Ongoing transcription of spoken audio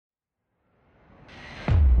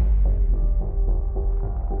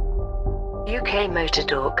UK Motor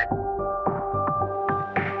Talk.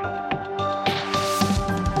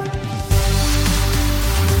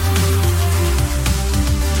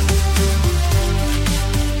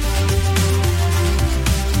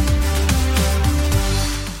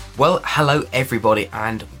 Well, hello everybody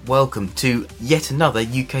and welcome to yet another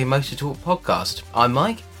UK Motor Talk podcast. I'm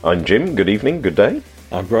Mike. I'm Jim. Good evening, good day.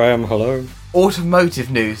 I'm Graham. Hello.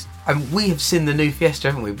 Automotive news. And we have seen the new Fiesta,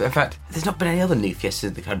 haven't we? But in fact, there's not been any other new Fiestas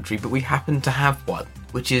in the country, but we happen to have one,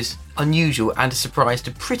 which is unusual and a surprise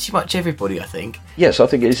to pretty much everybody, I think. Yes, I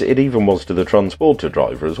think it even was to the transporter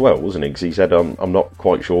driver as well, wasn't it? Because he said, I'm not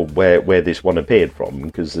quite sure where this one appeared from,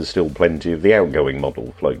 because there's still plenty of the outgoing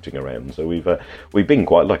model floating around. So we've been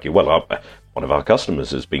quite lucky. Well, one of our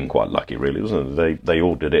customers has been quite lucky, really, wasn't it? They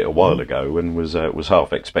ordered it a while ago and was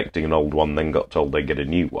half expecting an old one, then got told they get a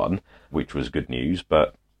new one, which was good news.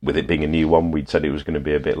 But with it being a new one, we'd said it was going to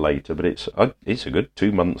be a bit later, but it's a good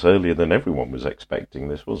 2 months earlier than everyone was expecting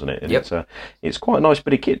this, wasn't it? And yep. It's quite a nice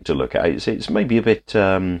bit of kit to look at. It's maybe a bit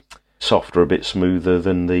softer, a bit smoother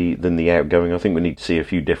than the outgoing. I think we need to see a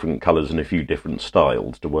few different colours and a few different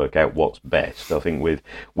styles to work out what's best. I think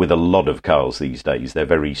with a lot of cars these days, they're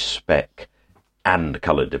very spec and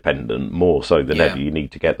colour dependent, more so than ever. You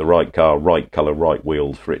need to get the right car, right colour, right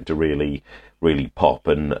wheels for it to really pop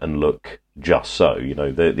and look just so. You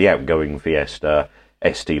know, the outgoing Fiesta,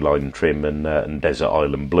 ST line trim and Desert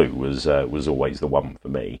Island Blue was always the one for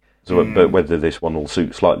me. So, but whether this one will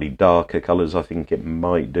suit slightly darker colours, I think it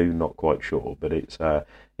might do. Not quite sure, but it's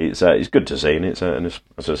good to see, and it's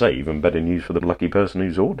as I say, even better news for the lucky person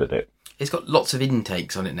who's ordered it. It's got lots of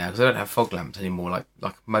intakes on it now, because I don't have fog lamps anymore,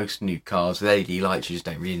 like most new cars with LED lights. You just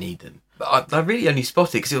don't really need them. But I really only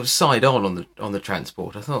spotted because it was side on the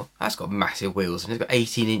transport. I thought, that's got massive wheels, and it's got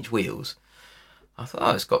 18-inch wheels. I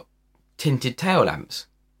thought, it's got tinted tail lamps.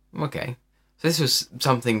 Okay. So this was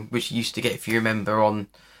something which you used to get, if you remember, on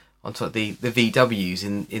sort of the VWs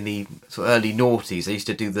in the sort of early noughties. They used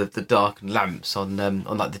to do the darkened lamps on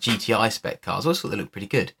like the GTI spec cars. I always thought they looked pretty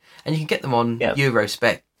good. And you can get them on Euro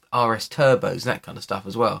spec RS turbos and that kind of stuff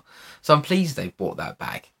as well. So I'm pleased they brought that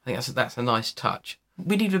back. I think that's a nice touch.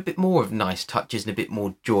 We need a bit more of nice touches and a bit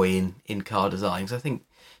more joy in car design, because I think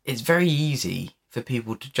it's very easy for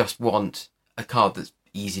people to just want a car that's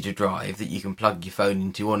easy to drive, that you can plug your phone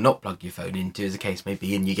into or not plug your phone into, as the case may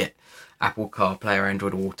be, and you get Apple CarPlay or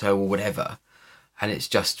Android Auto or whatever, and it's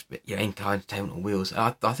just in-car entertainment on wheels.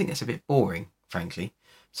 I think that's a bit boring, frankly.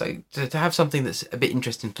 So to have something that's a bit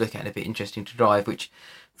interesting to look at and a bit interesting to drive, which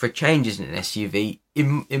for a change isn't an SUV,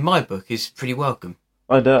 in my book is pretty welcome.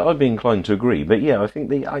 I'd be inclined to agree, but yeah, I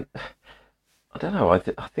think I don't know. I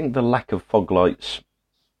think the lack of fog lights,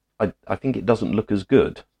 I think it doesn't look as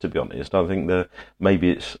good, to be honest. I think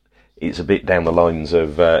maybe it's a bit down the lines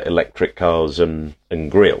of electric cars and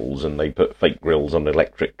grills, and they put fake grills on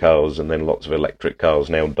electric cars, and then lots of electric cars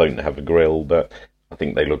now don't have a grill, but I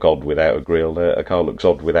think they look odd without a grill. A car looks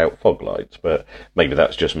odd without fog lights, but maybe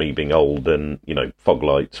that's just me being old. And fog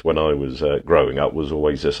lights when I was growing up was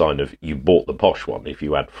always a sign of you bought the posh one if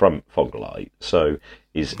you had front fog light. So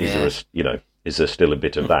is there still a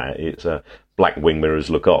bit of that? It's black wing mirrors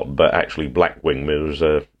look odd, but actually black wing mirrors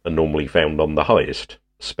are normally found on the highest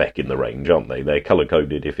spec in the range, aren't they? They're colour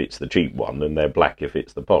coded if it's the cheap one, and they're black if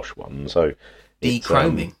it's the posh one. So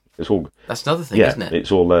dechroming. That's another thing, isn't it?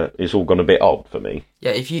 It's all gone a bit odd for me.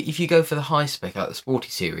 Yeah, if you go for the high spec, like the Sporty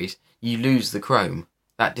series, you lose the chrome.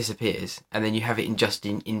 That disappears, and then you have it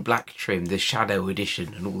in black trim, the Shadow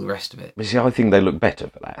edition, and all the rest of it. See, I think they look better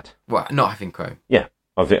for that. Well, not having chrome. Yeah,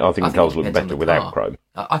 I think cars look better without chrome.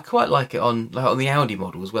 I quite like it on the Audi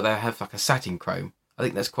models where they have like a satin chrome. I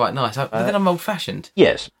think that's quite nice. But then I'm old-fashioned.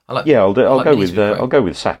 Yes. I'll go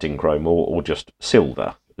with satin chrome or just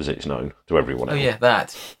silver, as it's known to everyone else. Oh yeah,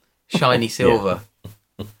 that shiny silver.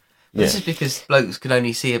 This is because blokes can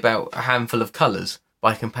only see about a handful of colours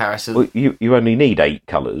by comparison. Well, you only need 8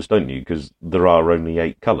 colours, don't you? Because there are only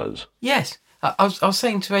 8 colours. Yes. I was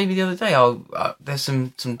saying to Amy the other day, there's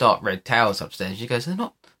some dark red towels upstairs. She goes, they're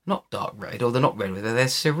not dark red, or they're not red, they're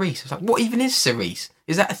cerise. I was like, what even is cerise?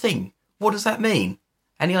 Is that a thing? What does that mean?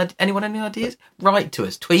 Anyone any ideas? Write to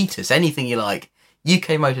us, tweet us, anything you like.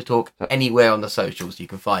 UK Motor Talk, anywhere on the socials you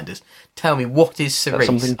can find us. Tell me, what is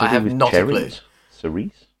cerise? I have not a clue.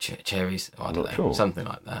 Cerise? Cherries? Oh, I don't know. Sure. Something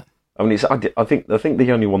like that. I mean, I think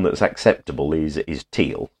the only one that's acceptable is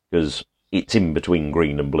teal, because it's in between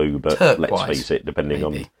green and blue. But turquoise, let's face it, depending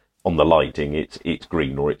on the lighting, it's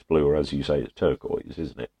green or it's blue, or as you say, it's turquoise,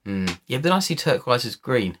 isn't it? Yeah, but then I see turquoise as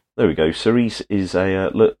green. There we go. Cerise is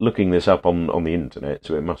looking this up on the internet,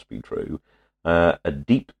 so it must be true. A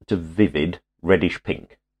deep to vivid reddish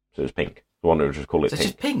pink. So it's pink. The one that would just call it So pink.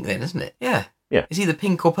 it's just pink then, isn't it? Yeah. Yeah. It's either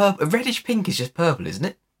pink or purple. A reddish pink is just purple, isn't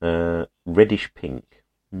it? Reddish pink.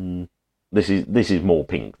 This is more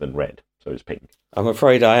pink than red, so it's pink. I'm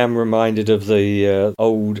afraid I am reminded of the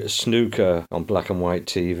old snooker on black and white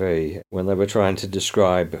TV when they were trying to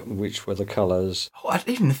describe which were the colours. Oh, I didn't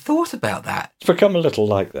even thought about that. It's become a little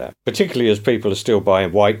like that, particularly as people are still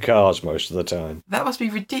buying white cars most of the time. That must be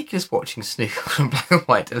ridiculous watching snooker on black and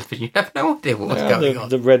white television. You have no idea what's going on.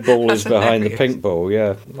 The red ball is That's behind hilarious. the pink ball,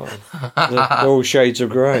 yeah. They're all shades of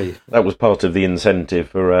grey. That was part of the incentive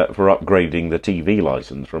for upgrading the TV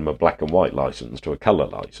license from a black and white license to a colour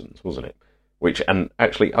license, wasn't it? Which, and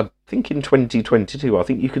actually, I think in 2022, I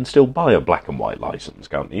think you can still buy a black and white license,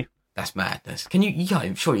 can't you? That's madness. Can you?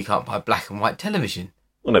 I'm sure you can't buy black and white television.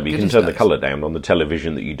 Well, no, but you can Goodness turn the knows. colour down on the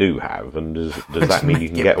television that you do have, and does that mean you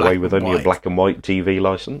can Make it get away black with and only a white. black and white TV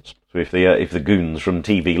licence? So if the goons from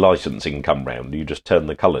TV licensing come round, you just turn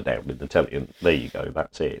the colour down in the telly, and there you go,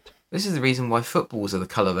 that's it. This is the reason why footballs are the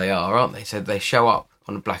colour they are, aren't they? So they show up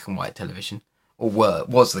on a black and white television, or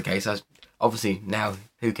was the case. Obviously now,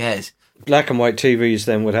 who cares? Black and white TVs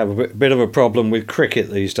then would have a bit of a problem with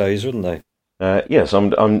cricket these days, wouldn't they? Yes,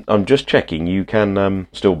 I'm just checking. You can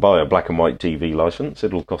still buy a black and white TV licence.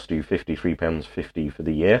 It'll cost you £53.50 for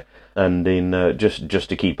the year, and in just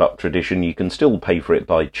to keep up tradition, you can still pay for it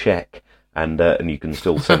by cheque, and you can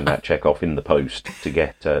still send that cheque off in the post to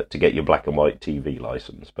get your black and white TV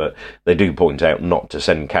licence. But they do point out not to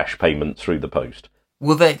send cash payments through the post.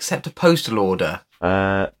 Will they accept a postal order?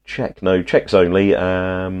 Cheque, no, cheques only.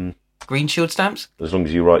 Green Shield stamps? As long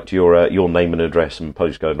as you write your name and address and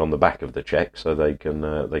postcode on the back of the cheque, so they can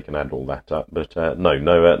add all that up. But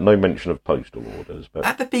no mention of postal orders. But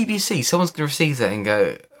At the BBC, someone's going to receive that and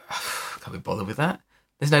go, can't be bothered with that.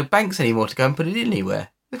 There's no banks anymore to go and put it in anywhere.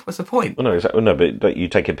 What's the point? well, no, exactly, no, but you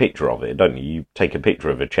take a picture of it, don't you? You take a picture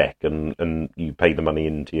of a cheque and you pay the money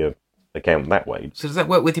into your account that way. So does that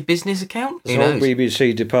work with your business account? Who There's a whole knows?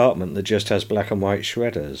 BBC department that just has black and white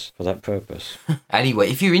shredders for that purpose. Anyway,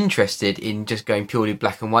 if you're interested in just going purely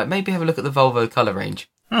black and white, maybe have a look at the Volvo colour range.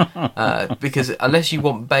 Because unless you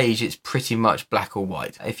want beige, it's pretty much black or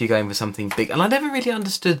white if you're going for something big. And I never really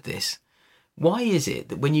understood this. Why is it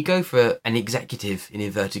that when you go for an executive, in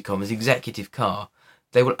inverted commas, executive car,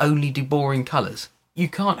 they will only do boring colours? You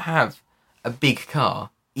can't have a big car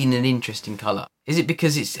in an interesting colour. Is it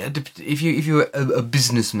because it's if you're a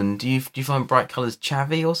businessman, do you find bright colours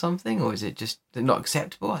chavvy or something, or is it just not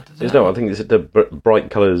acceptable? I don't know. No, I think it's that the bright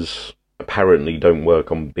colours apparently don't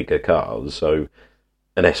work on bigger cars. So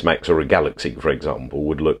an S-Max or a Galaxy, for example,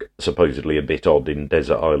 would look supposedly a bit odd in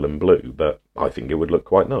Desert Island Blue, but I think it would look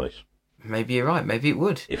quite nice. Maybe you're right. Maybe it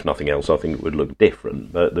would. If nothing else, I think it would look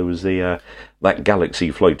different. But there was that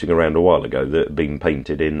Galaxy floating around a while ago that had been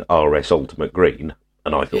painted in RS Ultimate Green,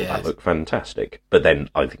 and I thought that looked fantastic. But then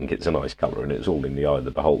I think it's a nice colour, and it's all in the eye of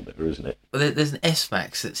the beholder, isn't it? Well, there's an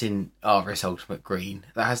S-Max that's in RS Ultimate Green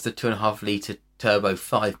that has the 2.5 litre turbo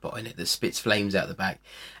 5-pot in it that spits flames out the back,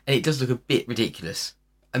 and it does look a bit ridiculous.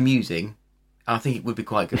 Amusing. I think it would be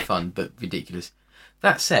quite good fun, but ridiculous.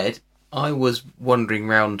 That said, I was wandering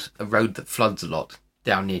around a road that floods a lot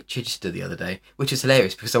down near Chichester the other day, which is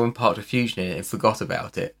hilarious because someone parked a Fusion in it and forgot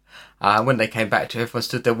about it. When they came back to it, everyone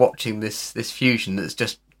stood there watching this Fusion that's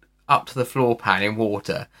just up to the floor pan in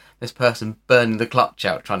water. This person burning the clutch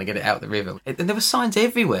out trying to get it out the river. And there were signs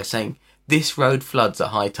everywhere saying, this road floods at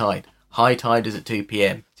high tide. High tide is at 2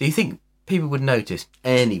 p.m. So you think people would notice?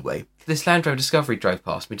 Anyway, this Land Rover Discovery drove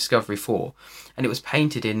past me, Discovery 4, and it was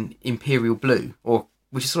painted in Imperial Blue,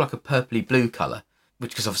 which is sort of like a purpley blue colour.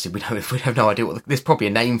 Because obviously we have no idea there's probably a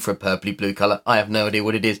name for a purpley blue colour. I have no idea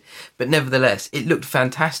what it is. But nevertheless, it looked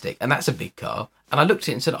fantastic. And that's a big car. And I looked at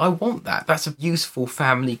it and said, I want that. That's a useful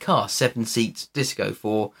family car. 7 seats, Disco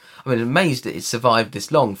 4. I'm amazed that it's survived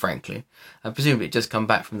this long, frankly. And presumably it just come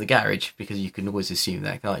back from the garage, because you can always assume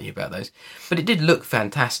that, can't you, about those. But it did look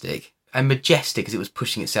fantastic and majestic as it was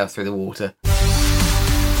pushing itself through the water.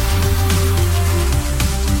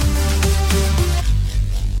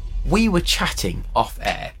 We were chatting off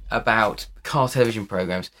air about car television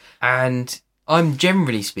programmes, and I'm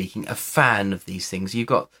generally speaking a fan of these things. You've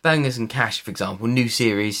got Bangers and Cash, for example. New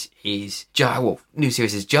series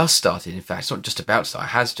has just started. In fact, it's not just about to start, it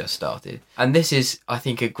has just started. And this is, I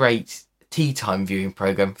think, a great tea time viewing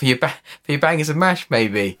programme for your Bangers and Mash,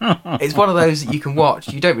 maybe. It's one of those that you can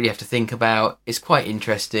watch. You don't really have to think about. It's quite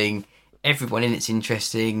interesting. Everyone in it's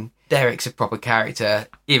interesting. Derek's a proper character.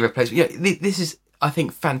 Irreplaceable. This is, I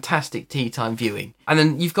think, fantastic tea time viewing. And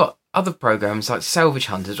then you've got other programmes like Salvage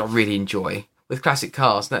Hunters, I really enjoy, with classic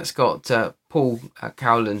cars. And that's got Paul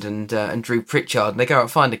Cowland and Drew Pritchard. And they go out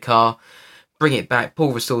and find a car, bring it back.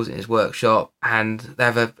 Paul restores it in his workshop, and they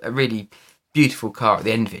have a really beautiful car at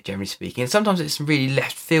the end of it, generally speaking. And sometimes it's some really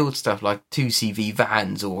left field stuff like 2CV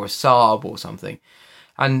vans or a Saab or something.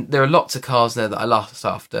 And there are lots of cars there that I last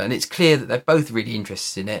after, and it's clear that they're both really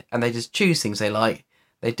interested in it, and they just choose things they like,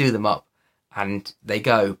 they do them up, and they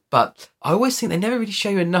go. But I always think they never really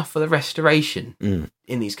show you enough for the restoration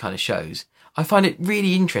in these kind of shows. I find it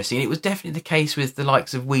really interesting. It was definitely the case with the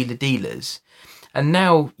likes of Wheeler Dealers. And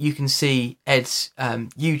now you can see Ed's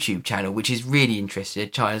YouTube channel, which is really interested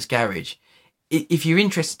in China's Garage. If you're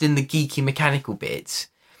interested in the geeky mechanical bits,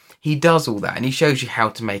 he does all that, and he shows you how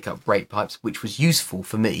to make up brake pipes, which was useful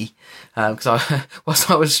for me, because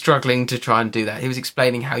whilst I was struggling to try and do that, he was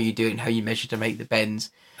explaining how you do it and how you measure to make the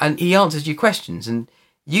bends, and he answers your questions. And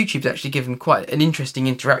YouTube's actually given quite an interesting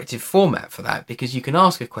interactive format for that, because you can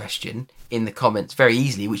ask a question in the comments very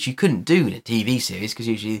easily, which you couldn't do in a TV series, because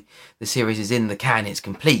usually the series is in the can, it's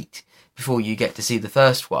complete, before you get to see the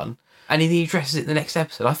first one. And he addresses it in the next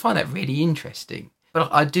episode. I find that really interesting. But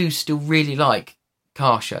I do still really like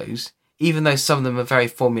car shows, even though some of them are very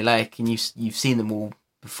formulaic and you've seen them all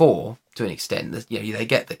before to an extent. That, you know, they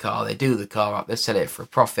get the car, they do the car up, they sell it for a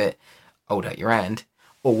profit, hold out your hand,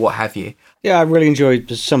 or what have you. Yeah, I really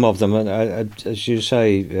enjoyed some of them. And as you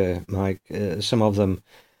say, Mike, some of them,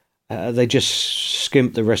 they just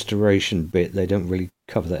skimp the restoration bit. They don't really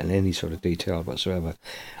cover that in any sort of detail whatsoever.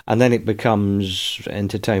 And then it becomes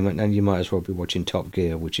entertainment, and you might as well be watching Top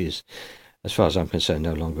Gear, which is, as far as I'm concerned,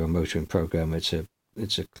 no longer a motoring program. It's a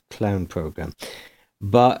clown program.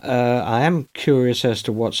 But I am curious as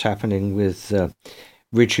to what's happening with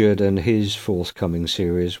Richard and his forthcoming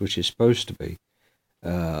series, which is supposed to be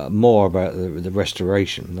more about the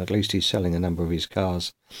restoration. At least he's selling a number of his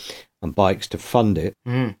cars and bikes to fund it.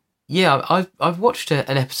 Yeah, I've watched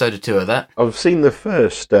an episode or two of that. I've seen the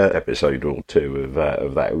first episode or two of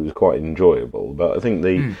that. It was quite enjoyable, but I think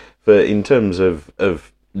in terms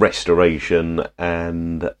of restoration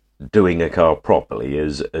and doing a car properly,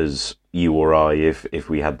 as you or I, if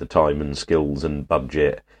we had the time and skills and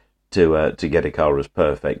budget to get a car as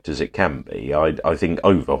perfect as it can be, I think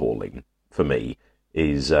overhauling for me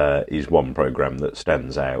is one program that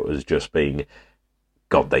stands out as just being,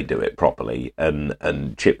 God, they do it properly. And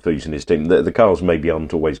Chip Foose and his team, the cars maybe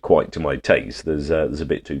aren't always quite to my taste. There's a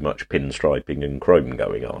bit too much pinstriping and chrome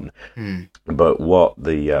going on. But what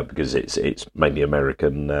because it's mainly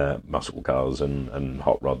American muscle cars and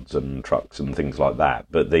hot rods and trucks and things like that.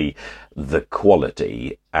 But the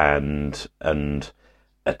quality and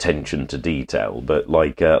attention to detail, but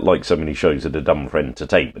like so many shows that are done for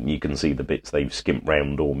entertainment, you can see the bits they've skimped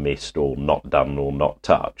round or missed or not done or not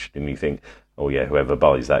touched, and you think, oh yeah, whoever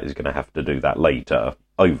buys that is going to have to do that later.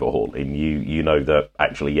 Overhauling, you know that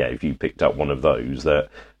actually, yeah, if you picked up one of those,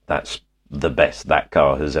 that's the best that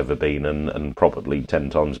car has ever been, and probably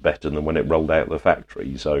 10 times better than when it rolled out of the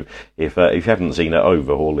factory. So if you haven't seen it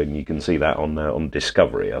overhauling, you can see that on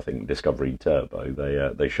Discovery. I think Discovery Turbo,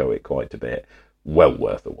 they show it quite a bit. Well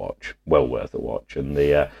worth a watch. And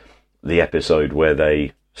the episode where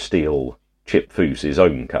they steal Chip Foose's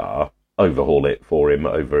own car, overhaul it for him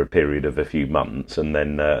over a period of a few months, and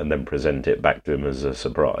then present it back to him as a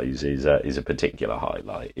surprise is a particular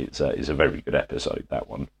highlight. It's a very good episode, that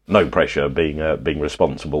one. No pressure being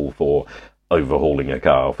responsible for overhauling a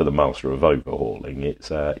car for the master of overhauling. It's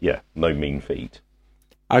no mean feat.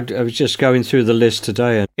 I was just going through the list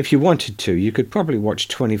today, and if you wanted to, you could probably watch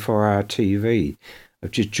 24-hour TV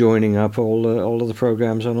of just joining up all of the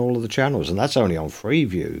programs on all of the channels, and that's only on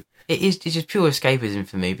Freeview. It's just pure escapism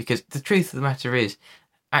for me, because the truth of the matter is,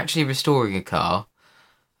 actually restoring a car,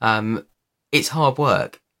 it's hard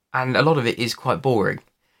work, and a lot of it is quite boring.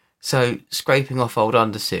 So scraping off old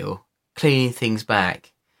underseal, cleaning things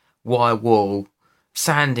back, wire wool,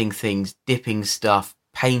 sanding things, dipping stuff,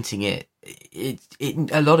 painting it,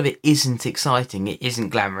 a lot of it isn't exciting, it isn't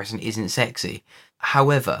glamorous, and it isn't sexy.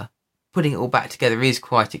 However, putting it all back together is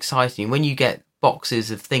quite exciting. When you get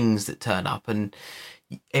boxes of things that turn up and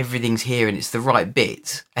everything's here and it's the right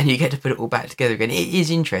bit, and you get to put it all back together again, it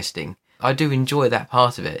is interesting. I do enjoy that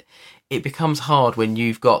part of it. It becomes hard when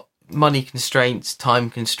you've got money constraints,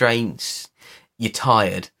 time constraints, you're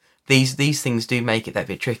tired. These things do make it that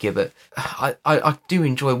bit trickier, but I do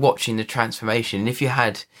enjoy watching the transformation. And if you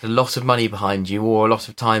had a lot of money behind you or a lot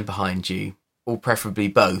of time behind you, or preferably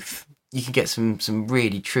both, you can get some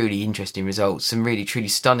really, truly interesting results, some really, truly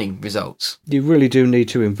stunning results. You really do need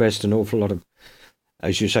to invest an awful lot of,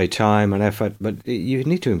 as you say, time and effort, but you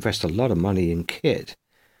need to invest a lot of money in kit,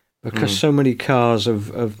 because so many cars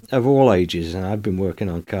of all ages, and I've been working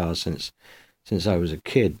on cars since I was a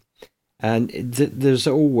kid, And there's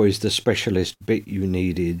always the specialist bit you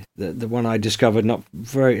needed. The one I discovered not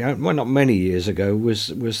many years ago was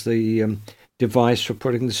the device for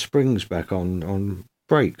putting the springs back on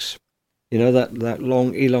brakes. You know, that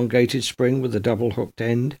long elongated spring with the double hooked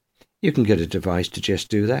end? You can get a device to just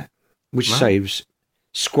do that, which saves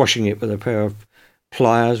squashing it with a pair of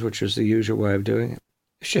pliers, which was the usual way of doing it.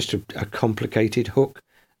 It's just a complicated hook.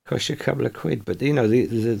 Costs you a couple of quid, but you know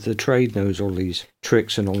the trade knows all these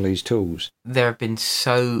tricks and all these tools. There have been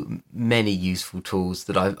so many useful tools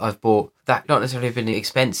that I've bought that not necessarily have been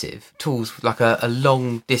expensive. Tools like a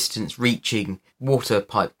long distance reaching water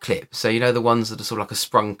pipe clip. So you know the ones that are sort of like a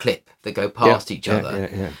sprung clip that go past each other,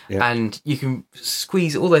 and you can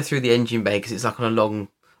squeeze it all the way through the engine bay because it's like on a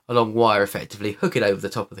long wire effectively. Hook it over the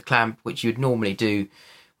top of the clamp, which you'd normally do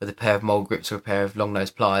with a pair of mole grips or a pair of long nose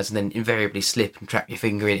pliers, and then invariably slip and trap your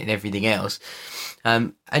finger in it and everything else.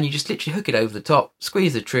 And you just literally hook it over the top,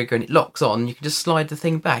 squeeze the trigger, and it locks on. You can just slide the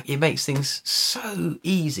thing back. It makes things so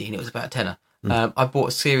easy, and it was about a tenner. I bought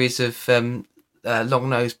a series of long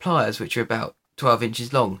nose pliers, which are about 12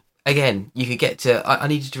 inches long. Again, you could get to... I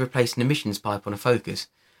needed to replace an emissions pipe on a Focus.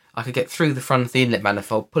 I could get through the front of the inlet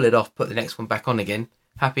manifold, pull it off, put the next one back on again.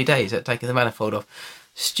 Happy days at taking the manifold off.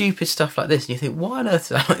 Stupid stuff like this, and you think, why on earth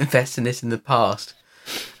did I not invest in this in the past?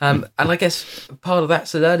 And I guess part of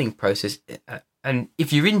that's the learning process. And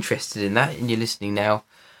if you're interested in that and you're listening now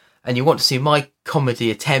and you want to see my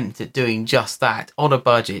comedy attempt at doing just that on a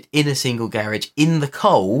budget, in a single garage, in the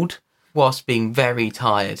cold, whilst being very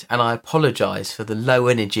tired, and I apologise for the low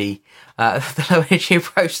energy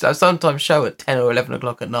approach that I sometimes show at 10 or 11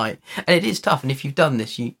 o'clock at night, and it is tough. And if you've done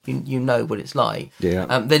this, you know what it's like.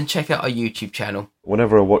 Then check out our YouTube channel.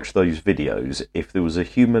 Whenever I watch those videos, if there was a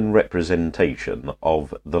human representation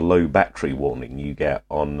of the low battery warning you get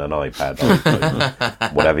on an iPad,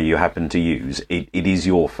 iPhone, whatever you happen to use, it is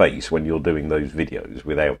your face when you're doing those videos,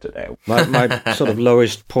 without a doubt. My sort of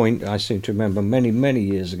lowest point, I seem to remember many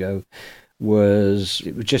years ago, was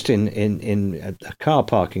it was just in a car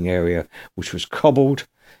parking area which was cobbled,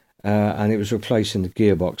 and it was replacing the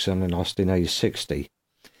gearbox on an Austin A60.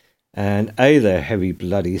 And they're heavy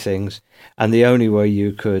bloody things, and the only way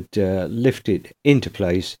you could lift it into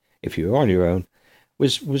place if you were on your own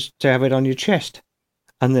was to have it on your chest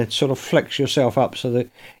and then sort of flex yourself up so that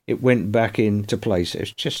it went back into place.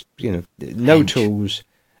 It's just, no tools,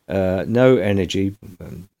 no energy,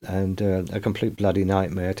 and a complete bloody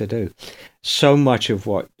nightmare to do. So much of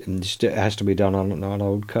what has to be done on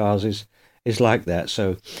old cars is like that.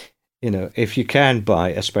 So, if you can buy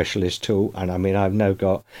a specialist tool, and I mean, I've now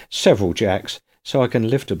got several jacks, so I can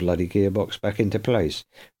lift a bloody gearbox back into place,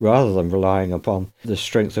 rather than relying upon the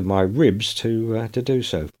strength of my ribs to do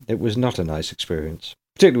so. It was not a nice experience,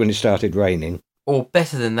 particularly when it started raining. Or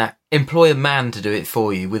better than that, employ a man to do it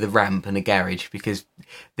for you with a ramp and a garage, because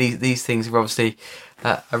these things are obviously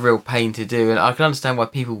a real pain to do, and I can understand why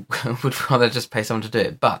people would rather just pay someone to do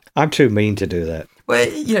it. But I'm too mean to do that. Well,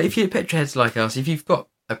 if you're petrolheads like us, if you've got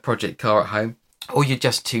a project car at home, or you're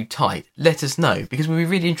just too tight, let us know, because we'll be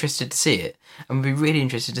really interested to see it, and we'll be really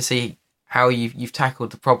interested to see how you've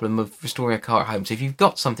tackled the problem of restoring a car at home. So if you've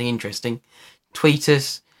got something interesting, tweet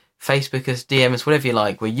us, Facebook us, DM us, whatever you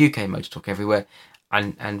like. We're UK Motor Talk everywhere,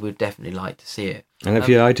 and we'd definitely like to see it. And if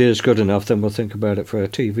your idea is good enough, then we'll think about it for a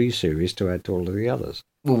TV series to add to all of the others.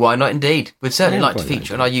 Well, why not indeed? We'd certainly like to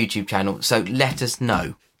feature on our YouTube channel, so let us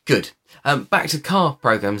know. Good. Back to car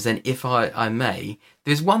programmes then, if I may.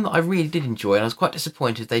 There's one that I really did enjoy, and I was quite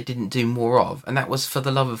disappointed they didn't do more of, and that was For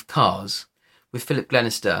the Love of Cars, with Philip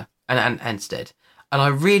Glenister and Anstead. And I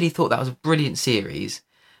really thought that was a brilliant series.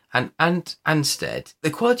 And Anstead, the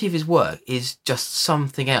quality of his work is just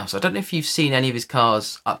something else. I don't know if you've seen any of his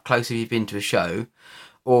cars up close if you've been to a show,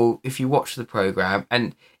 or if you watched the programme,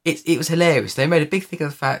 and it was hilarious. They made a big thing of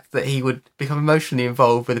the fact that he would become emotionally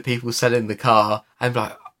involved with the people selling the car, and be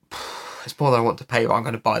like, it's more than I want to pay, but I'm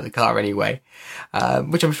going to buy the car anyway.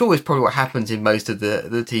 Which I'm sure is probably what happens in most of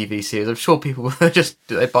the TV series. I'm sure people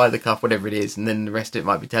they buy the car, whatever it is, and then the rest of it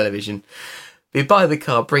might be television. But he'd buy the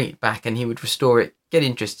car, bring it back, and he would restore it, get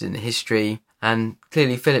interested in the history. And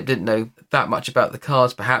clearly Philip didn't know that much about the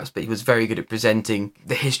cars perhaps, but he was very good at presenting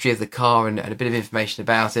the history of the car and a bit of information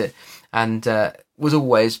about it, and was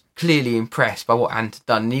always clearly impressed by what Ant had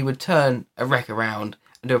done. And he would turn a wreck around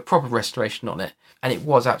and do a proper restoration on it, and it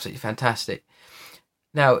was absolutely fantastic.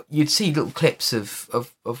 Now, you'd see little clips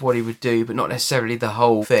of what he would do, but not necessarily the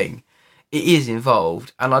whole thing. It is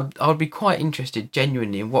involved, and I'd be quite interested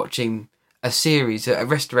genuinely in watching a series, a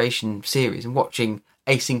restoration series, and watching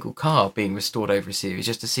a single car being restored over a series,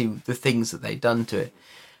 just to see the things that they've done to it.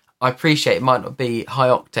 I appreciate it might not be high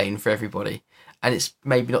octane for everybody, and it's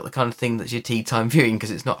maybe not the kind of thing that's your tea time viewing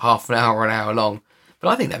because it's not half an hour or an hour long. But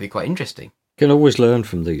I think that'd be quite interesting. You can always learn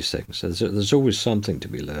from these things. There's always something to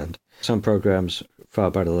be learned. Some programs far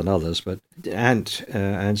better than others, but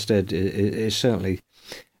Anstead is certainly,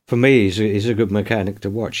 for me, he's a good mechanic to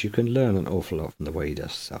watch. You can learn an awful lot from the way he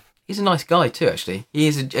does stuff. He's a nice guy too, actually. He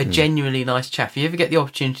is a genuinely nice chap. If you ever get the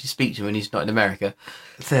opportunity to speak to him when he's not in America,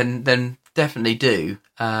 then definitely do.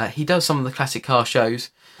 He does some of the classic car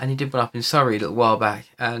shows, and he did one up in Surrey a little while back.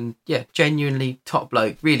 And yeah, genuinely top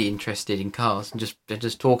bloke, really interested in cars and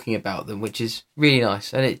just talking about them, which is really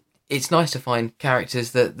nice. And it's nice to find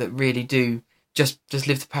characters that really do just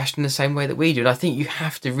live the passion the same way that we do. And I think you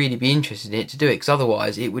have to really be interested in it to do it, because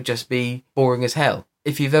otherwise it would just be boring as hell.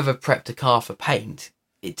 If you've ever prepped a car for paint,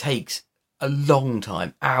 it takes a long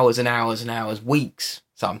time, hours and hours and hours, weeks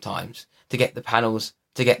sometimes, to get the panels,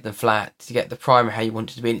 to get them flat, to get the primer how you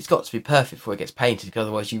want it to be. And it's got to be perfect before it gets painted, because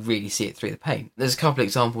otherwise you really see it through the paint. There's a couple of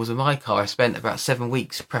examples of my car. I spent about 7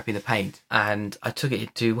 weeks prepping the paint, and I took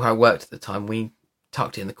it to where I worked at the time. We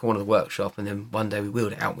tucked it in the corner of the workshop, and then one day we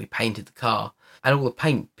wheeled it out and we painted the car. And all the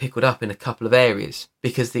paint pickled up in a couple of areas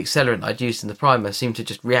because the accelerant I'd used in the primer seemed to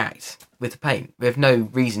just react with the paint. We have no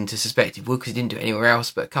reason to suspect it would, because it didn't do it anywhere else,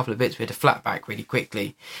 but a couple of bits we had to flat back really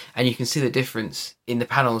quickly. And you can see the difference in the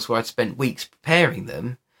panels where I'd spent weeks preparing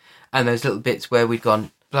them, and those little bits where we'd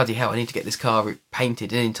gone, bloody hell, I need to get this car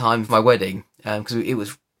painted in time for my wedding, because it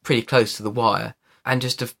was pretty close to the wire. And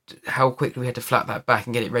just how quickly we had to flat that back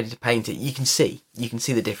and get it ready to paint it. You can see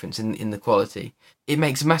the difference in the quality. It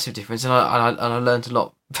makes a massive difference, and I learned a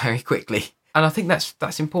lot very quickly. And I think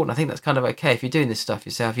that's important. I think that's kind of okay if you're doing this stuff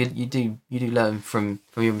yourself. You do learn from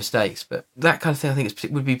your mistakes. But that kind of thing, I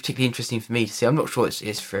think would be particularly interesting for me to see. I'm not sure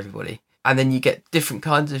it's for everybody. And then you get different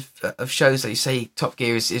kinds of shows. Like you say, Top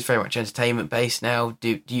Gear is very much entertainment based now.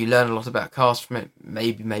 Do you learn a lot about cars from it?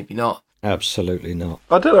 Maybe not. Absolutely not.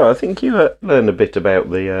 I don't know. I think you learn a bit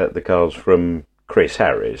about the cars from Chris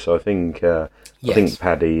Harris. I think Yes. I think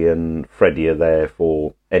Paddy and Freddie are there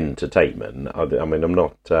for entertainment. I mean, I'm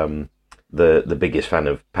not the biggest fan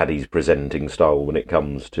of Paddy's presenting style when it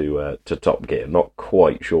comes to Top Gear. Not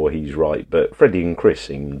quite sure he's right, but Freddie and Chris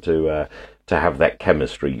seem to have that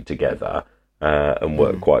chemistry together and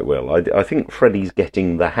work quite well. I think Freddie's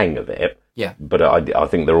getting the hang of it. Yeah. But I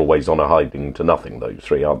think they're always on a hiding to nothing, those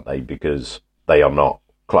three, aren't they? Because they are not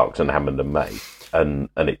Clarkson, Hammond and May. And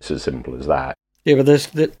it's as simple as that. Yeah,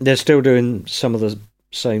 but they're still doing some of the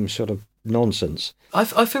same sort of nonsense. I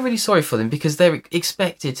feel really sorry for them, because they're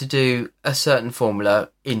expected to do a certain formula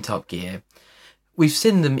in Top Gear. We've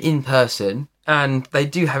seen them in person, and they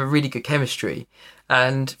do have a really good chemistry.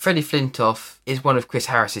 And Freddie Flintoff is one of Chris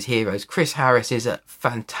Harris's heroes. Chris Harris is a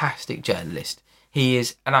fantastic journalist. He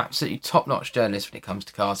is an absolutely top-notch journalist when it comes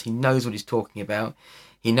to cars. He knows what he's talking about.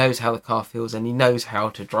 He knows how the car feels, and he knows how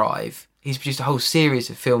to drive. He's produced a whole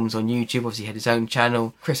series of films on YouTube. Obviously, he had his own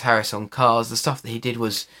channel, Chris Harris on Cars. The stuff that he did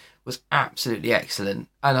was absolutely excellent.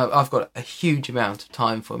 And I've got a huge amount of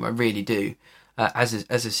time for him. I really do, as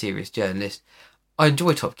a serious journalist. I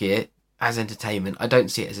enjoy Top Gear as entertainment. I don't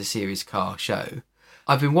see it as a serious car show.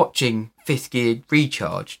 I've been watching Fifth Gear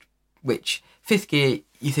Recharged, which Fifth Gear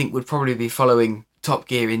you think would probably be following Top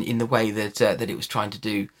Gear in the way that it was trying to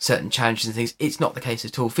do certain challenges and things. It's not the case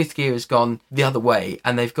at all. Fifth Gear has gone the other way,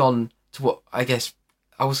 and they've gone to what I guess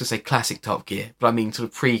I was going to say classic Top Gear, but I mean sort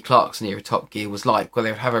of pre-Clarkson era Top Gear was like, where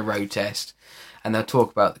they would have a road test and they'll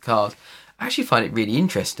talk about the cars. I actually find it really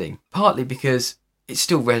interesting, partly because it's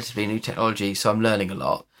still relatively new technology, so I'm learning a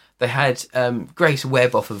lot. They had Grace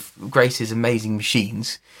Webb off of Grace's Amazing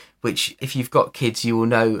Machines, which if you've got kids, you will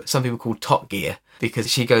know some people call Top Gear,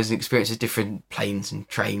 because she goes and experiences different planes and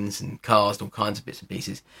trains and cars and all kinds of bits and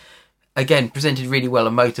pieces. Again, presented really well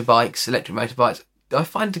on motorbikes, electric motorbikes. I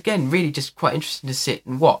find, again, really just quite interesting to sit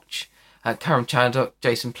and watch. Karen Chandok,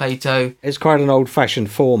 Jason Plato. It's quite an old-fashioned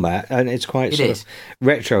format, and it's quite sort of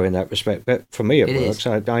retro in that respect. But for me, it works.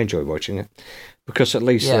 I enjoy watching it, because at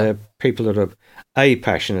least there are people that are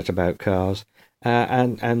passionate about cars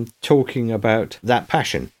and talking about that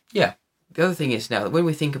passion. Yeah. The other thing is now that when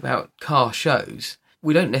we think about car shows,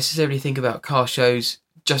 we don't necessarily think about car shows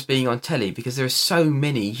just being on telly, because there are so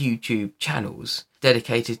many YouTube channels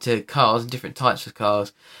dedicated to cars and different types of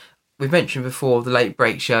cars. We've mentioned before the Late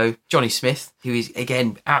Break Show, Johnny Smith, who is,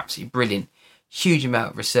 again, absolutely brilliant. Huge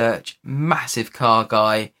amount of research, massive car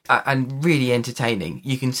guy, and really entertaining.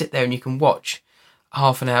 You can sit there and you can watch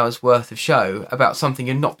half an hour's worth of show about something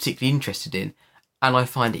you're not particularly interested in, and I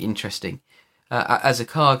find it interesting. As a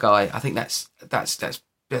car guy, I think that's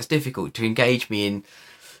difficult to engage me in.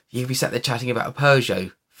 You'll be sat there chatting about a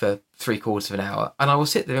Peugeot for 3/4 of an hour, and I will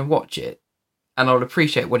sit there and watch it, and I'll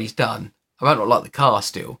appreciate what he's done. I might not like the car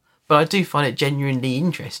still, but I do find it genuinely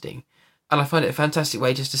interesting. And I find it a fantastic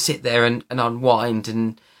way just to sit there and unwind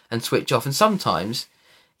and switch off. And sometimes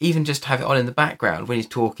even just have it on in the background when he's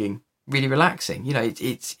talking, really relaxing. You know,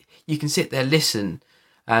 it's you can sit there, listen,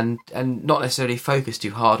 and not necessarily focus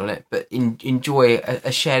too hard on it, but enjoy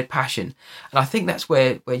a shared passion. And I think that's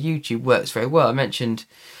where YouTube works very well. I mentioned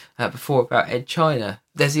before about Ed China.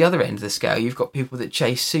 There's the other end of the scale. You've got people that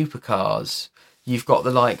chase supercars. You've got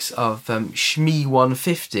the likes of Shmee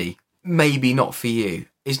 150. Maybe not for you.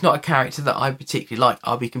 It's not a character that I particularly like,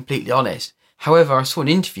 I'll be completely honest. However, I saw an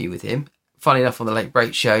interview with him, funny enough, on the Late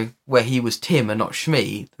Break Show, where he was Tim and not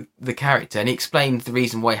Shmee, the character, and he explained the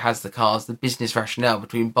reason why he has the cars, the business rationale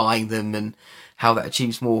between buying them and how that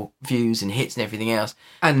achieves more views and hits and everything else,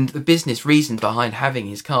 and the business reason behind having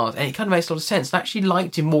his cars. And it kind of makes a lot of sense. I actually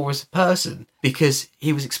liked him more as a person because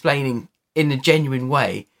he was explaining in a genuine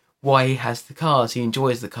way why he has the cars. He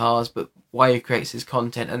enjoys the cars, but why he creates his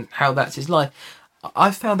content and how that's his life.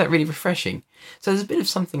 I've found that really refreshing. So there's a bit of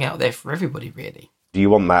something out there for everybody, really. Do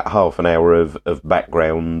you want that half an hour of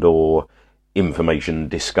background or information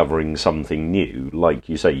discovering something new? Like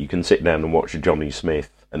you say, you can sit down and watch Johnny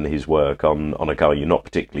Smith and his work on a car you're not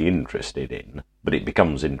particularly interested in, but it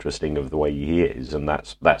becomes interesting of the way he is, and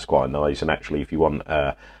that's quite nice. And actually, if you want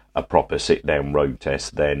a proper sit-down road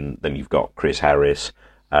test, then you've got Chris Harris,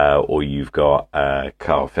 or you've got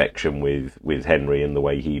Carfection with Henry and the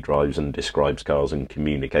way he drives and describes cars and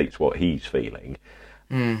communicates what he's feeling.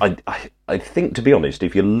 I think, to be honest,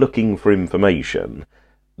 if you're looking for information,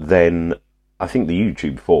 then I think the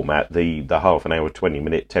YouTube format, the half an hour, 20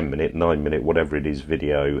 minute, 10 minute, 9 minute, whatever it is,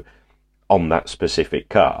 video on that specific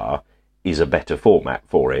car is a better format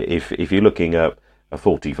for it. If you're looking at a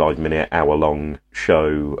 45-minute, hour-long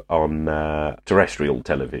show on terrestrial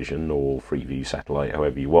television or Freeview satellite,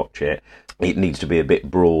 however you watch it, it needs to be a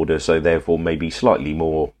bit broader, so therefore maybe slightly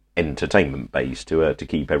more entertainment-based to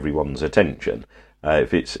keep everyone's attention.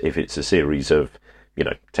 If it's a series of,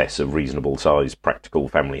 tests of reasonable size, practical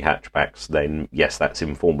family hatchbacks, then yes, that's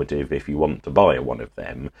informative if you want to buy one of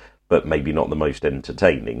them, but maybe not the most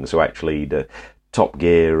entertaining. So actually, the Top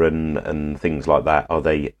Gear and things like that, are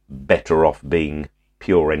they better off being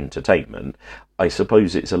pure entertainment? I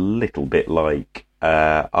suppose it's a little bit like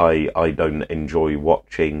I don't enjoy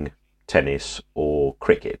watching tennis or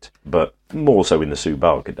cricket, but more so in the Sue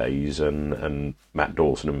Barker days and Matt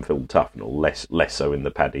Dawson and Phil Tufnell, less so in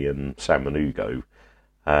the Paddy and Sam and Ugo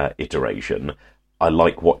iteration. I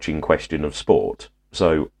like watching Question of Sport.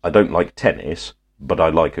 So I don't like tennis, but I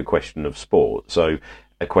like a question of sport. So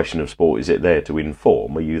a question of sport, is it there to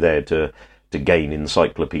inform? Are you there to gain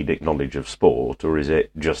encyclopedic knowledge of sport, or is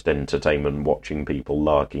it just entertainment, watching people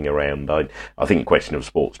larking around? I think Question of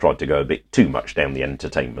Sport's tried to go a bit too much down the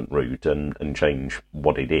entertainment route and change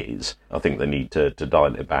what it is. I think they need to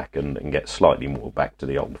dial it back and get slightly more back to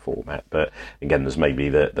the old format. But again, there's maybe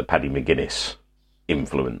the Paddy McGuinness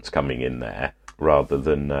influence coming in there rather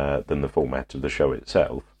than the format of the show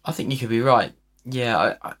itself. I think you could be right.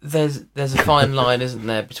 Yeah, there's a fine line, isn't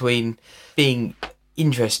there, between being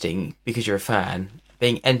interesting because you're a fan,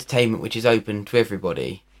 being entertainment which is open to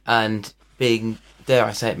everybody, and being, dare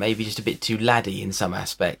I say it, maybe just a bit too laddie in some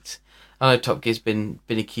aspects. I know Top Gear's been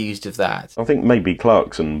accused of that. I think maybe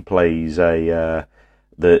Clarkson plays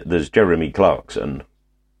there's Jeremy Clarkson,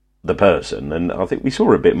 the person, and I think we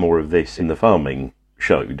saw a bit more of this in the farming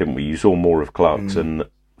show, didn't we? You saw more of Clarkson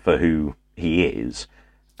for who he is,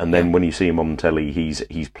 and then when you see him on telly,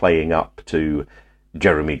 he's playing up to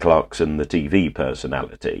Jeremy Clarkson, the TV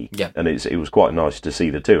personality. Yeah. And it was quite nice to see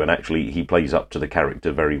the two, and actually he plays up to the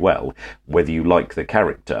character very well. Whether you like the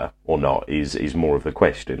character or not is more of the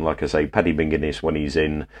question. Like I say, Paddy McGuinness, when he's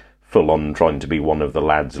in full on trying to be one of the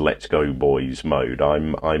lads, let's go boys mode,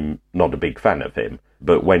 I'm not a big fan of him.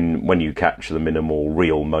 But when you catch them in a more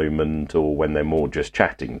real moment, or when they're more just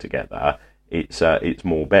chatting together, it's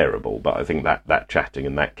more bearable. But I think that chatting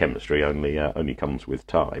and that chemistry only comes with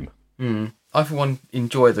time. I, for one,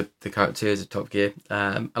 enjoy the current series of Top Gear,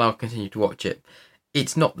 and I'll continue to watch it.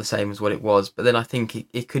 It's not the same as what it was, but then I think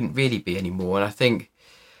it couldn't really be anymore. And I think,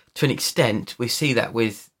 to an extent, we see that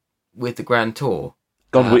with the Grand Tour.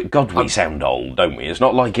 We sound old, don't we? It's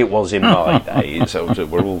not like it was in my day. So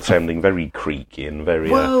we're all sounding very creaky and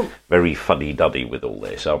very fuddy-duddy with all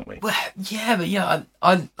this, aren't we? Well, yeah,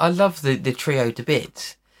 I love the trio to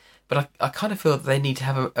bits. But I kind of feel that they need to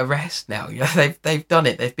have a rest now. They've done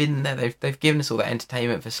it. They've been there. They've given us all that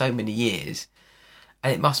entertainment for so many years,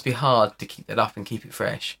 and it must be hard to keep that up and keep it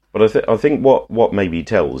fresh. But I think what maybe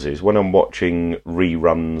tells is when I'm watching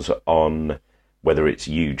reruns on whether it's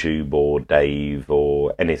YouTube or Dave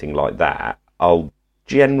or anything like that, I'll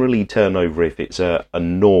generally turn over if it's a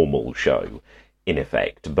normal show, in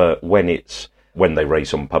effect. But when they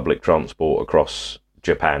race on public transport across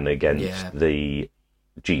Japan against the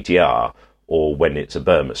GTR, or when it's a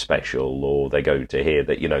Burma special, or they go to here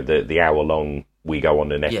that, you know, the hour-long, we go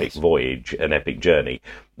on an epic voyage, an epic journey,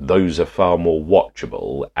 those are far more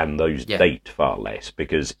watchable, and those date far less,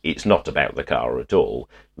 because it's not about the car at all.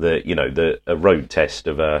 A road test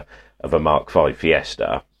of a Mark V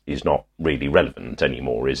Fiesta is not really relevant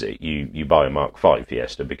anymore, is it? You buy a Mark V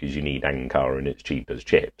Fiesta because you need Ankara and it's cheap as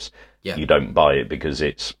chips. You don't buy it because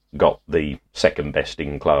it's got the second best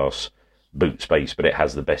in class boot space, but it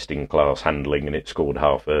has the best in class handling, and it scored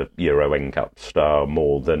half a Euro NCAP star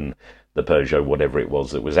more than the Peugeot whatever it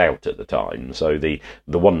was that was out at the time. So the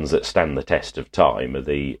ones that stand the test of time are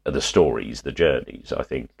the stories, the journeys, I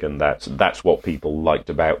think, and that's what people liked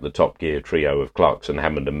about the Top Gear trio of Clarkson,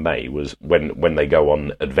 Hammond and May, was when they go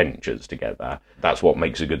on adventures together. That's what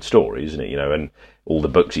makes a good story, isn't it? You know, and all the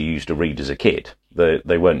books you used to read as a kid,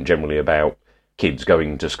 they weren't generally about kids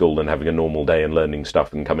going to school and having a normal day and learning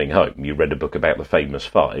stuff and coming home. You read a book about the famous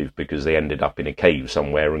five because they ended up in a cave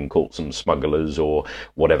somewhere and caught some smugglers or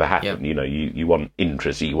whatever happened. You know, you want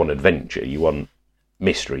interest, you want adventure, you want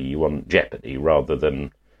mystery, you want jeopardy, rather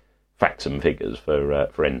than facts and figures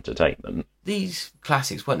for entertainment. These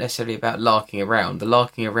classics weren't necessarily about larking around. The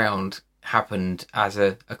larking around happened as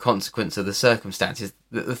a consequence of the circumstances,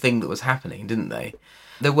 the thing that was happening, didn't they?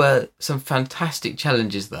 There were some fantastic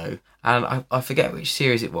challenges, though, and I forget which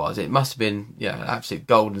series it was. It must have been, an absolute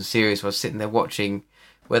golden series. I was sitting there watching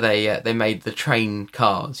where they made the train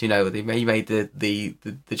cars. You know, they made the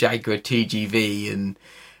Jaguar TGV, and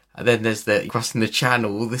then there's the crossing the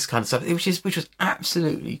channel, all this kind of stuff, which was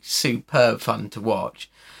absolutely superb fun to watch.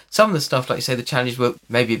 Some of the stuff, like you say, the challenges were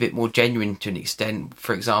maybe a bit more genuine to an extent.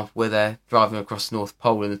 For example, where they're driving across the North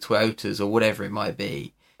Pole in the Toyotas or whatever it might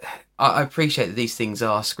be. I appreciate that these things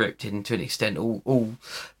are scripted, and to an extent all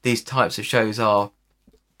these types of shows are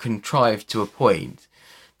contrived to a point.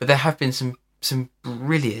 But there have been some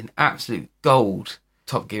brilliant, absolute gold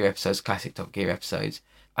Top Gear episodes, classic Top Gear episodes.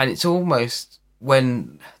 And it's almost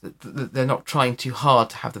when they're not trying too hard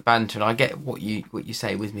to have the banter. And I get what you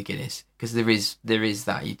say with McGuinness, because there is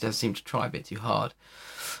that. He does seem to try a bit too hard.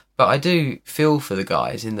 But I do feel for the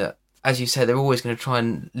guys in that, as you say, they're always going to try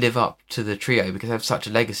and live up to the trio because they have such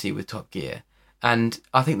a legacy with Top Gear. And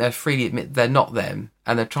I think they'll freely admit they're not them,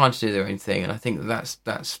 and they're trying to do their own thing. And I think that's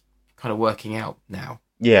kind of working out now.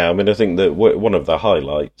 Yeah, I mean, I think that one of the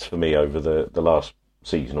highlights for me over the last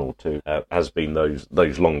season or two has been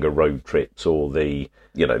those longer road trips, or the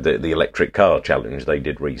electric car challenge they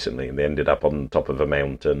did recently, and they ended up on top of a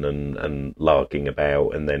mountain and larking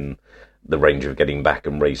about, and then the range of getting back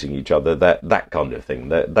and racing each other, that kind of thing.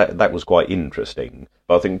 That was quite interesting.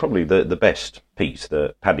 But I think probably the best piece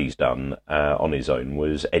that Paddy's done on his own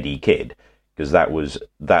was Eddie Kidd, because that was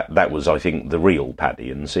I think the real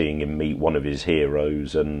Paddy, and seeing him meet one of his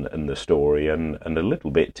heroes and the story and a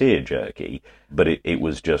little bit tear-jerky, but it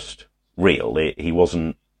was just real. He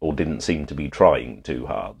wasn't, or didn't seem to be, trying too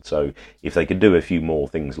hard. So if they could do a few more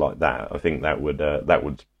things like that, I think that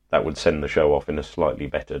would send the show off in a slightly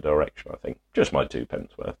better direction, I think. Just my 2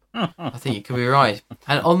 pence worth. I think you could be right.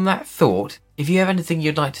 And on that thought, if you have anything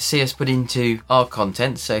you'd like to see us put into our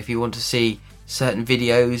content, so if you want to see certain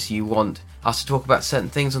videos, you want us to talk about certain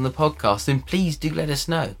things on the podcast, then please do let us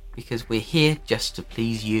know, because we're here just to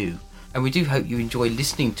please you. And we do hope you enjoy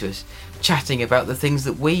listening to us chatting about the things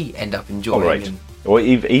that we end up enjoying. All right. Or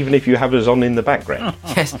even if you have us on in the background.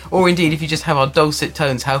 Yes, or indeed if you just have our dulcet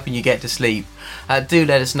tones helping you get to sleep, do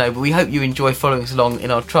let us know. But we hope you enjoy following us along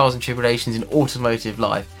in our trials and tribulations in automotive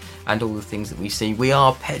life and all the things that we see. We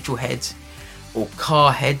are petrol heads, or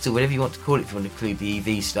car heads, or whatever you want to call it, if you want to include the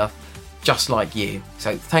EV stuff, just like you.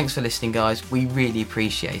 So thanks for listening, guys. We really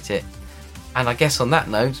appreciate it. And I guess on that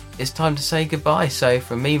note, it's time to say goodbye. So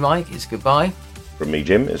from me, Mike, it's goodbye. From me,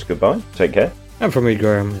 Jim, it's goodbye. Take care. And from me,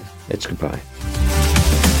 Graham, it's goodbye.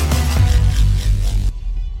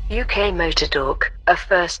 UK Motor Talk, a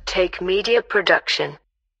First Take Media production.